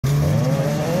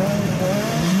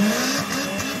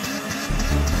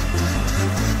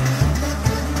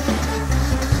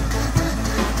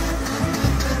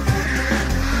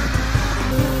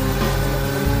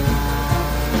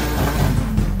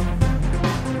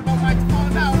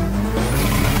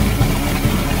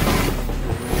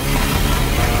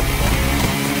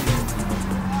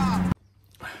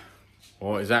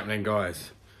happening,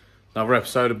 guys? Another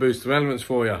episode of Boost of Elements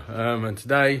for you. And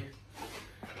today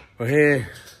we're here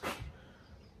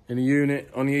in a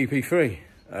unit on the EP3.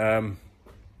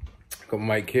 Got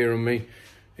my mate Kieran with me.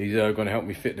 He's going to help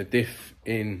me fit the diff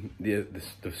in the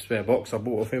spare box I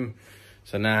bought off him.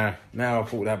 So now I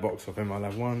bought that box off him. I'll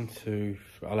have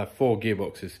I'll have 4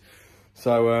 gearboxes.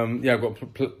 So yeah, I've got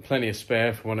plenty of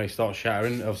spare for when they start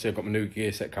shattering. Obviously I've got my new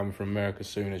gear set coming from America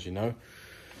soon, as you know.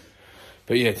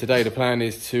 But yeah, today the plan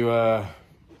is to, I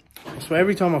swear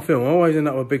every time I film, I always end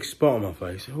up with a big spot on my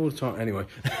face, all the time, anyway.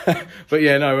 But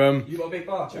yeah, no. You got a big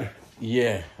bar, Jack?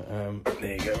 Yeah,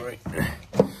 there you go, right.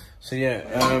 So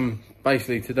yeah,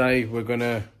 basically today we're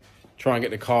gonna try and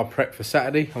get the car prepped for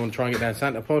Saturday. I want to try and get down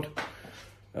Santa Pod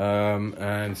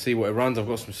and see what it runs. I've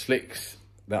got some slicks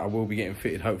that I will be getting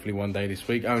fitted hopefully one day this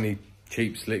week. Only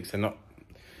cheap slicks,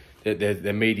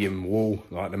 they're medium wool,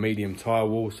 like the medium tyre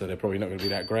wool, so they're probably not going to be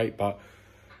that great, but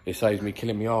it saves me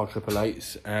killing my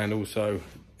R888s, and also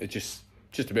it's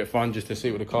just a bit of fun just to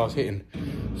see what the car's hitting.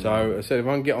 So I said if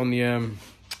I can get on the in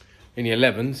the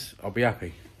 11s, I'll be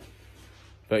happy.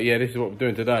 But yeah, this is what we're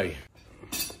doing today.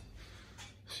 So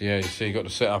yeah, you see you got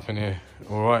the setup in here,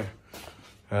 all right.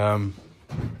 Yeah,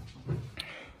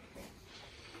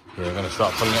 we're going to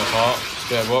start pulling it apart.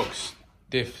 Spare box,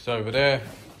 diffs over there,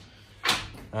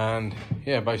 and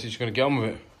yeah, basically just going to get on with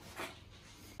it.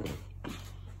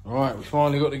 Alright, we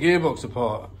finally got the gearbox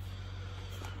apart.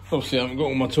 Obviously I haven't got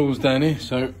all my tools down here,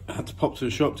 so I had to pop to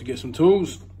the shop to get some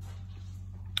tools.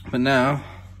 But now,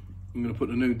 I'm going to put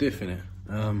the new diff in it.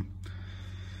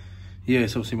 Yeah,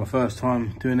 it's obviously my first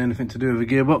time doing anything to do with a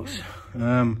gearbox.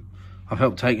 I've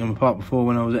helped take them apart before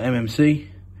when I was at MMC.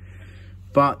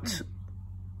 But,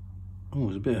 oh,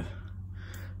 there's a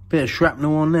bit of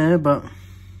shrapnel on there, but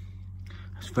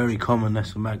it's very common,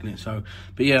 that's a magnet. So,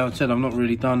 but yeah, I said I've not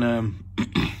really done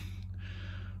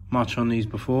much on these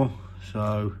before,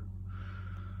 so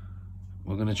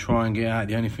we're going to try and get out.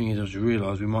 The only thing is I just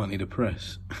realised we might need a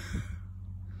press.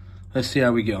 Let's see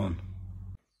how we get on.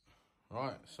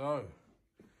 Right, so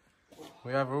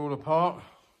we have her all apart.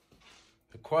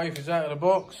 The quaif is out of the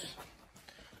box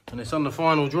and it's on the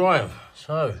final drive.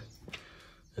 So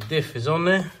the diff is on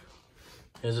there.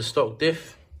 There's a stock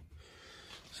diff.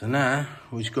 So now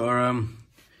we've just got to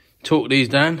torque these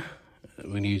down. We're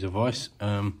going to use a vice.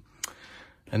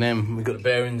 And then we've got the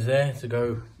bearings there to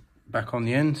go back on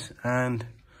the ends. And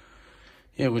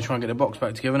yeah, we'll try and get the box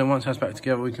back together. And then once that's back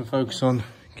together, we can focus on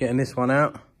getting this one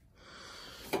out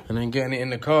and then getting it in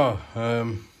the car.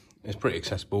 It's pretty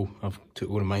accessible. I've took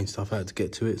all the main stuff out to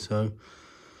get to it. So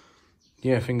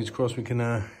yeah, fingers crossed we can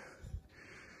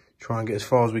try and get as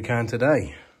far as we can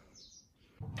today.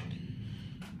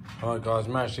 All right, guys,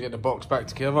 managed to get the box back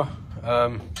together.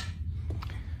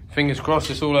 Fingers crossed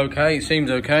it's all okay. It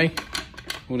seems okay.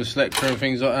 All the selector and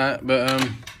things like that. But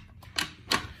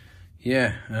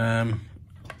yeah,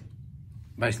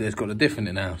 basically it's got the diff in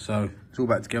it now. So it's all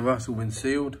back together. It's all been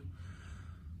sealed.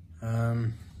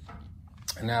 And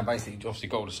now basically obviously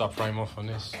got all the subframe off on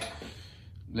this.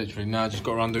 Literally now just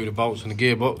got to undo the bolts on the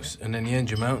gearbox and then the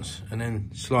engine mounts and then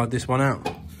slide this one out.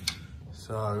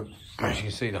 So as you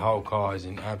can see, the whole car is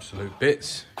in absolute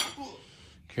bits.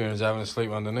 Kieran's having a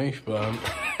sleep underneath, but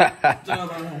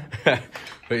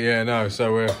but yeah, no.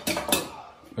 So we're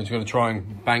just going to try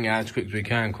and bang it out as quick as we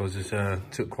can, because it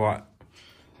took quite a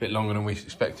bit longer than we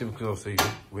expected, because obviously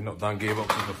we've not done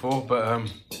gearboxes before. But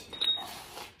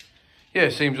yeah,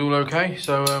 it seems all okay.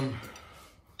 So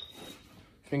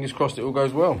fingers crossed it all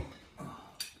goes well.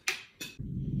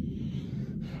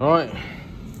 All right,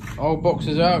 old box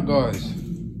is out, guys.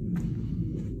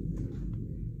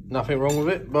 Nothing wrong with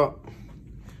it, but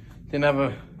didn't have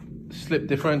a slip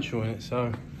differential in it,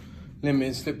 so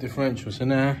limited slip differential. So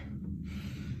now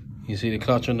you see the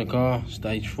clutch on the car,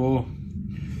 stage 4.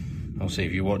 I'll see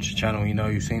if you watch the channel, you know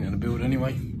you've seen it in the build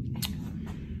anyway.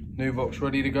 New box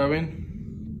ready to go in.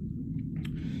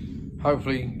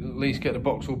 Hopefully at least get the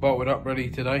box all bolted up ready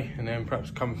today, and then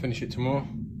perhaps come and finish it tomorrow.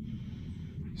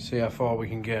 See how far we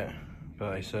can get.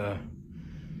 But it's a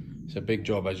big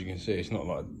job, as you can see. It's not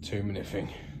like a 2-minute thing.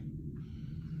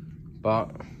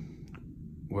 But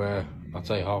we're, I'd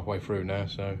say, halfway through now,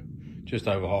 so just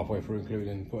over halfway through,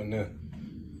 including putting the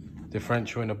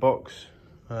differential in the box.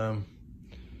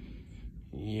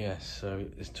 Yes, so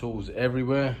there's tools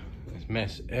everywhere, there's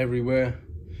mess everywhere,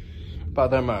 but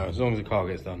it don't matter, as long as the car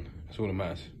gets done, that's all that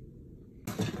matters.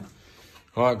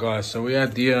 All right, guys, so we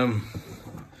had the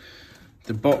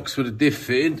box for the diff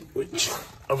fitted, which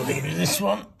I believe is this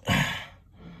one.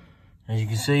 As you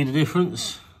can see the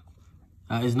difference,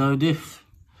 that is no diff.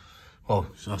 Well,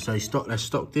 so I say stock, that's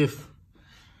stock diff.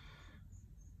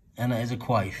 and that is a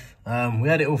Quaif. We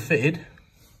had it all fitted,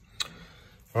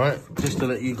 right? Just to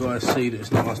let you guys see that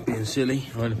it's not us being silly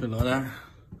or anything like that.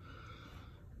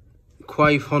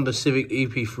 Quaif Honda Civic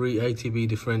EP3 ATB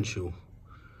differential.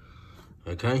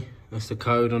 Okay, that's the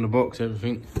code on the box,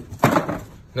 everything.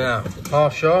 Now,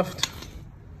 half shaft.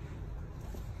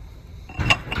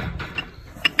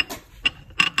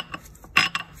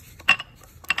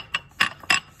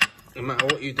 No matter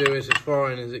what you do, as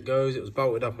far in as it goes, it was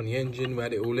bolted up on the engine, we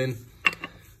had it all in.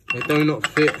 They do not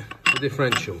fit the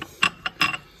differential.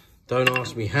 Don't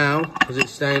ask me how, because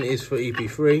it's saying it is for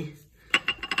EP3,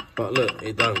 but look,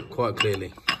 it don't, quite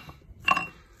clearly.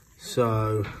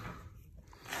 So,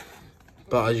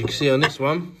 but as you can see on this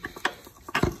one,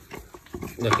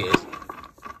 look at it,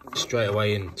 straight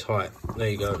away in tight, there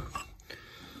you go.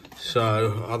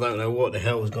 So, I don't know what the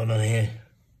hell has gone on here.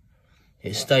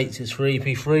 It states it's for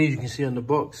EP3, you can see on the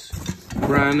box.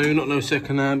 Brand new, not no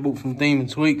second hand, bought from Demon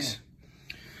Tweaks.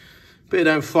 But it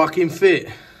don't fucking fit.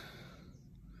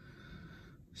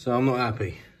 So I'm not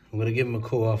happy. I'm gonna give them a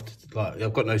call after, like,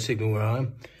 I've got no signal where I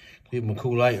am. Give them a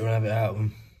call later and have it out of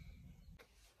them.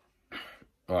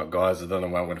 Right guys, I don't know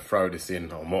where I'm gonna throw this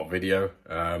in on what video.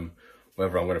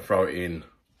 Whether I'm gonna throw it in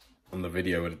on the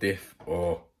video with the diff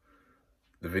or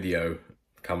the video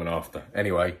coming after.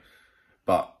 Anyway,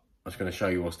 but I'm just going to show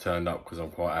you what's turned up because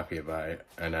I'm quite happy about it.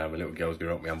 And my little girl's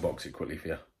going to help me unbox it quickly for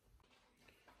you.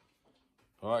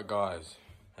 Alright guys,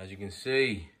 as you can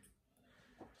see,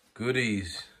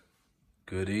 goodies,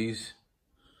 goodies,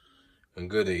 and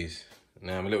goodies.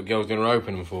 Now my little girl's going to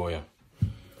open them for you.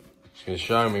 She's going to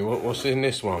show me what's in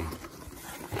this one.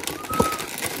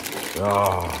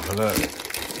 Oh, look.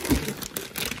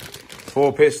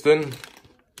 4-piston,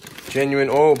 genuine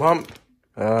oil pump.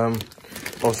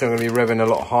 Obviously, I'm going to be revving a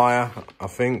lot higher, I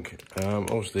think.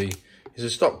 Obviously, it's a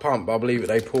stock pump, but I believe that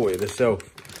they bought it themselves.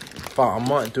 But I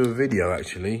might do a video,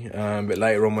 actually, a bit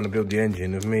later on when I build the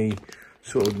engine, of me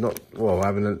sort of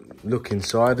having a look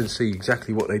inside and see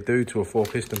exactly what they do to a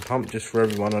 4-piston pump, just for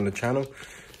everyone on the channel.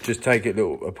 Just take it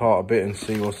apart a bit and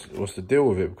see what's the deal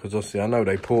with it, because obviously I know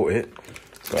they bought it,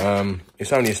 but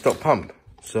it's only a stock pump.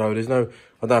 So there's no,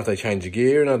 I don't know if they change the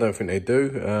gear, and I don't think they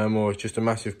do, or it's just a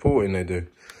massive porting they do.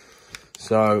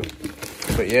 So,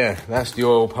 but yeah, that's the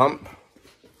oil pump.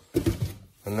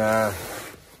 And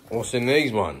what's in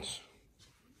these ones?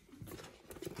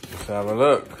 Let's have a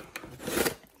look.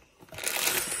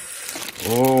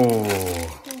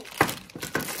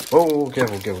 Oh,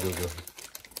 careful.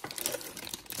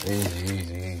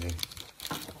 Easy.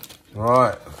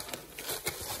 Right.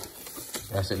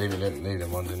 That's it, leave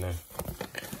them ones in there.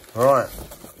 Right,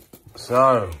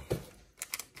 so.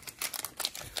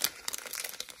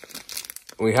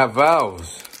 We have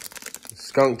valves,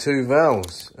 Skunk 2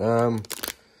 valves.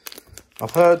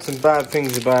 I've heard some bad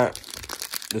things about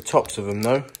the tops of them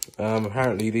though.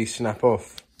 Apparently these snap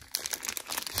off.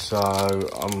 So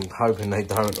I'm hoping they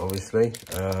don't, obviously.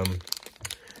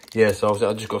 Yeah, so obviously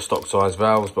I just got stock size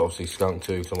valves, but obviously Skunk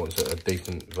 2, because I want a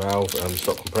decent valve.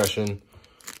 Stock compression.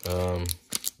 You can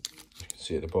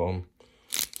see at the bottom.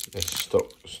 It's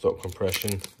stock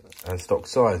compression and stock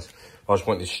size. I just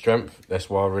wanted strength, that's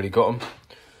why I really got them.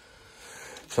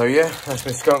 So yeah, that's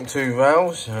my Skunk 2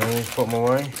 valves. Let me put them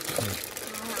away.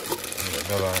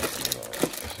 Alright,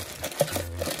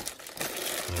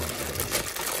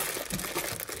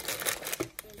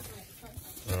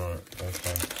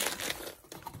 okay.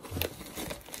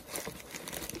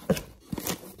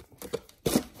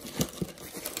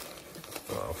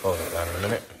 I'll fold it down in a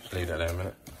minute. Just leave that there a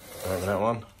minute. Open that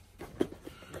one.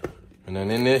 And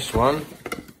then in this one,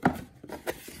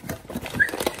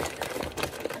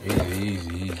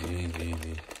 easy.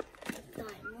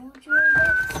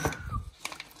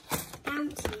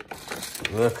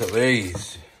 Look at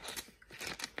these.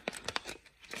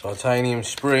 Titanium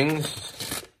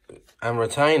springs and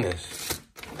retainers.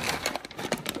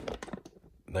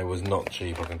 They was not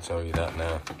cheap, I can tell you that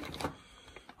now.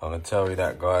 I can tell you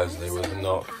that, guys, they was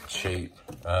not cheap.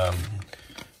 I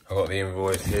got the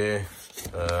invoice here.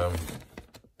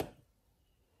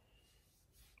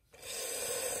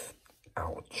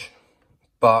 Ouch.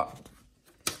 But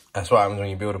that's what happens when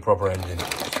you build a proper engine.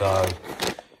 So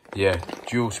yeah,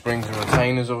 dual springs and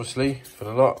retainers, obviously, for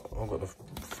the lot. I've got the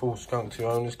full Skunk 2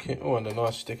 owners kit. Oh, and a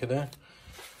nice sticker there.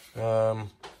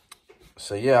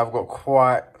 So yeah, I've got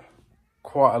quite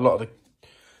a lot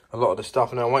of the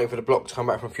stuff now. I'm waiting for the block to come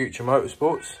back from Future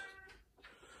Motorsports.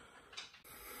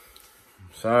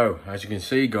 So as you can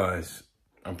see, guys,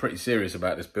 I'm pretty serious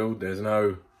about this build. There's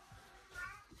no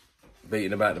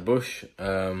beating about the bush.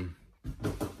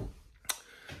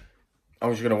 I'm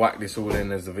just going to whack this all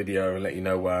in as a video and let you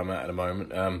know where I'm at the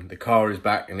moment. The car is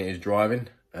back and it is driving.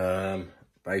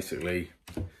 Basically,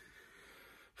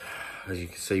 as you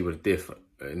can see with the diff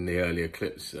in the earlier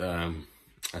clips,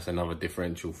 that's another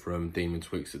differential from Demon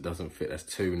Tweaks that doesn't fit. That's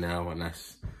 2 now, and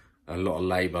that's a lot of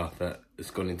labour that has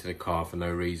gone into the car for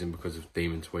no reason because of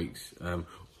Demon Tweaks.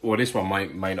 Well, this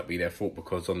one may not be their fault,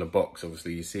 because on the box,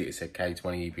 obviously, you see it said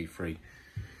K20 EP3.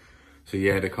 So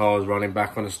yeah, the car's running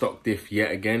back on a stock diff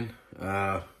yet again.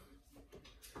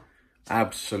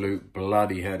 Absolute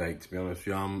bloody headache, to be honest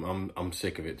with you. I'm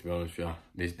sick of it, to be honest with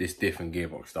you. This diff and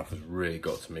gearbox stuff has really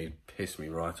got to me, pissed me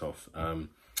right off.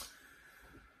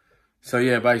 So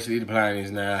yeah, basically the plan is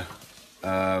now,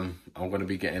 I'm going to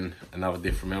be getting another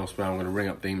diff from elsewhere. I'm going to ring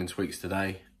up Demon Tweaks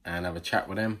today and have a chat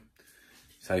with them.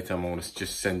 Say to them, I want to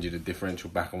just send you the differential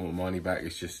back. I want money back.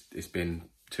 It's been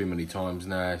too many times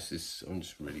now. I'm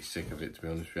just really sick of it, to be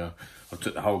honest with you. I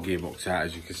took the whole gearbox out,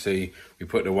 as you can see. We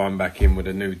put the one back in with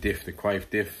a new diff, the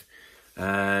Quaife diff.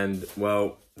 And,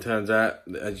 well, turns out,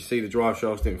 as you see, the drive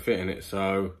shafts didn't fit in it.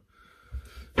 So,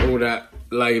 all that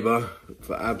labour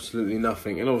for absolutely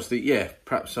nothing. And obviously, yeah,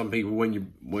 perhaps some people,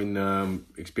 when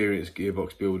experienced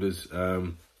gearbox builders are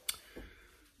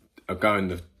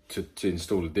going to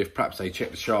install the diff, perhaps they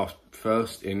check the shaft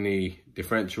first in the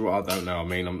differential. I don't know. I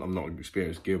mean, I'm not an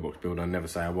experienced gearbox builder. I never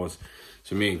say I was.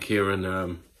 So me and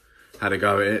Kieran had a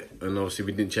go at it, and obviously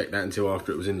we didn't check that until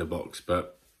after it was in the box.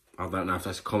 But I don't know if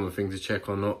that's a common thing to check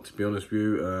or not, to be honest with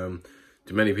you.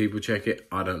 Do many people check it?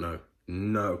 I don't know.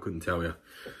 No, I couldn't tell you.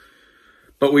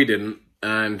 But we didn't,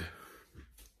 and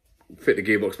fit the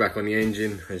gearbox back on the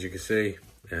engine, as you can see,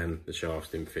 and the shafts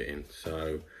didn't fit in.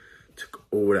 So took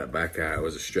all that back out. It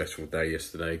was a stressful day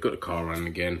yesterday. Got the car running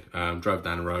again. Drove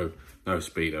down the road. No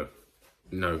speedo,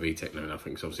 no VTEC, no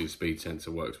nothing. So obviously the speed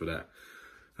sensor works with that.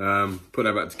 Put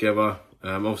that back together.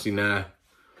 Obviously now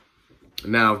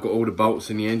I've got all the bolts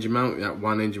in the engine mount. That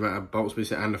one engine mount had bolts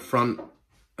missing, and the front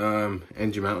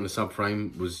engine mount on the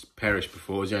subframe was perished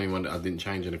before. It's the only one that I didn't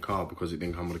change in the car because it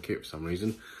didn't come with a kit for some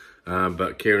reason.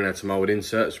 But Kieran had some old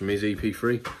inserts from his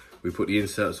EP3. We put the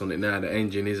inserts on it now. The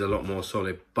engine is a lot more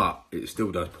solid, but it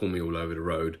still does pull me all over the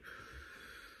road.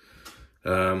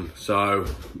 So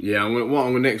yeah,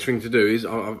 next thing to do is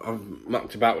I've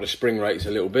mucked about with the spring rates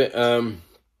a little bit. And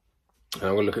I'm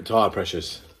gonna look at tyre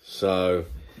pressures. So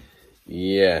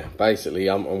yeah, basically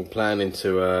I'm planning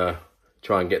to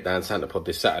try and get down Santa Pod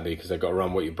this Saturday, because they've got to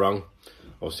run what you brung.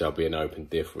 Obviously I'll be an open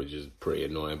diff, which is pretty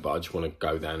annoying, but I just want to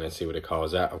go down there and see where the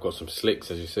car's at. I've got some slicks,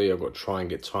 as you see. I've got to try and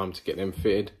get time to get them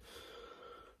fitted.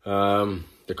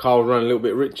 The car will run a little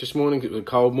bit rich this morning because it was a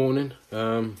cold morning.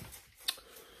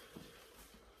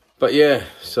 But yeah,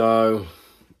 so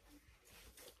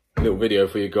a little video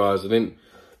for you guys. I didn't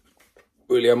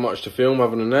really have much to film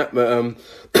other than that, but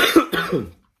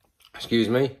excuse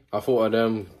me. I thought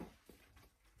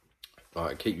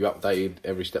I'd keep you updated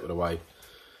every step of the way.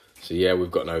 So yeah,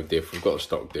 we've got no diff. We've got a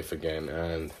stock diff again,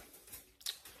 and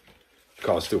the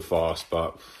car's still fast,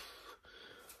 but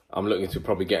I'm looking to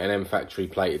probably get an M factory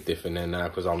plated diff in there now,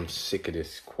 because I'm sick of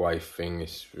this Quaife thing.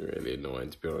 It's really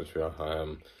annoying, to be honest with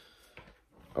you.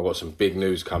 I've got some big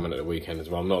news coming at the weekend as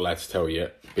well. I'm not allowed to tell you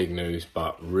yet. Big news,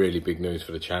 but really big news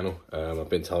for the channel. I've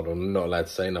been told I'm not allowed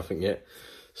to say nothing yet.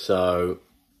 So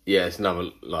yeah, it's another,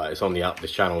 like, it's on the up.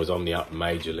 This channel is on the up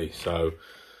majorly. So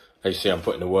as you see, I'm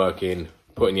putting the work in,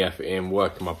 putting the effort in,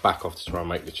 working my back off to try and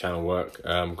make the channel work.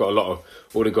 Got a lot of,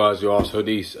 all the guys who asked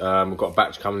hoodies. We've got a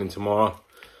batch coming in tomorrow.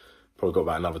 Probably got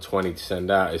about another 20 to send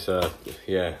out. It's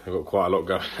yeah, I've got quite a lot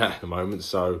going at the moment.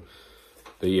 So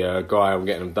the guy I'm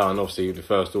getting them done, obviously the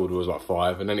first order was like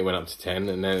 5, and then it went up to 10,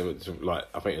 and then it was like,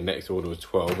 I think the next order was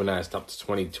 12, and now it's up to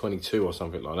 20, 22 or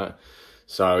something like that.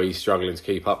 So he's struggling to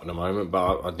keep up at the moment,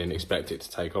 but I didn't expect it to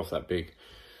take off that big.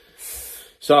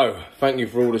 So thank you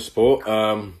for all the support.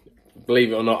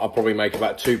 Believe it or not, I'll probably make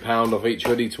about £2 off each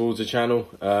hoodie towards the channel.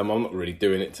 I'm not really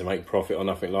doing it to make profit or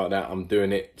nothing like that. I'm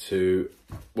doing it to,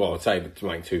 well, I'd say to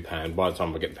make £2. By the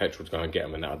time I get the petrol to go and get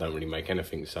them, and that, I don't really make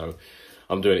anything. So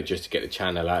I'm doing it just to get the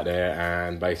channel out there,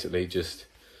 and basically just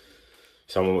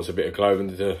someone wants a bit of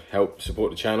clothing to help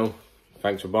support the channel,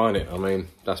 thanks for buying it. I mean,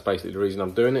 that's basically the reason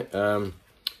I'm doing it.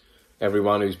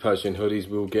 Everyone who's purchasing hoodies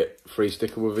will get a free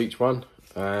sticker with each one,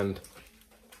 and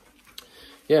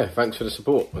yeah, thanks for the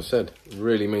support. As I said, it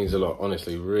really means a lot.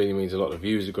 Honestly, really means a lot. The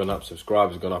views have gone up,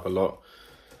 subscribers have gone up a lot.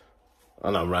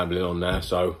 I know I'm rambling on now,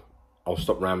 so I'll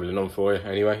stop rambling on for you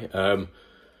anyway.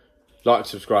 Like,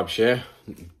 subscribe, share.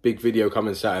 Big video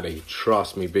coming Saturday.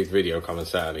 Trust me, big video coming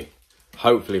Saturday.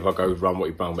 Hopefully if I go run what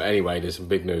you bung. But anyway, there's some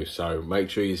big news. So make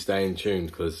sure you stay in tuned,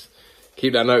 because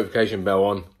keep that notification bell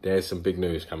on. There's some big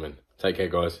news coming. Take care,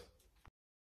 guys.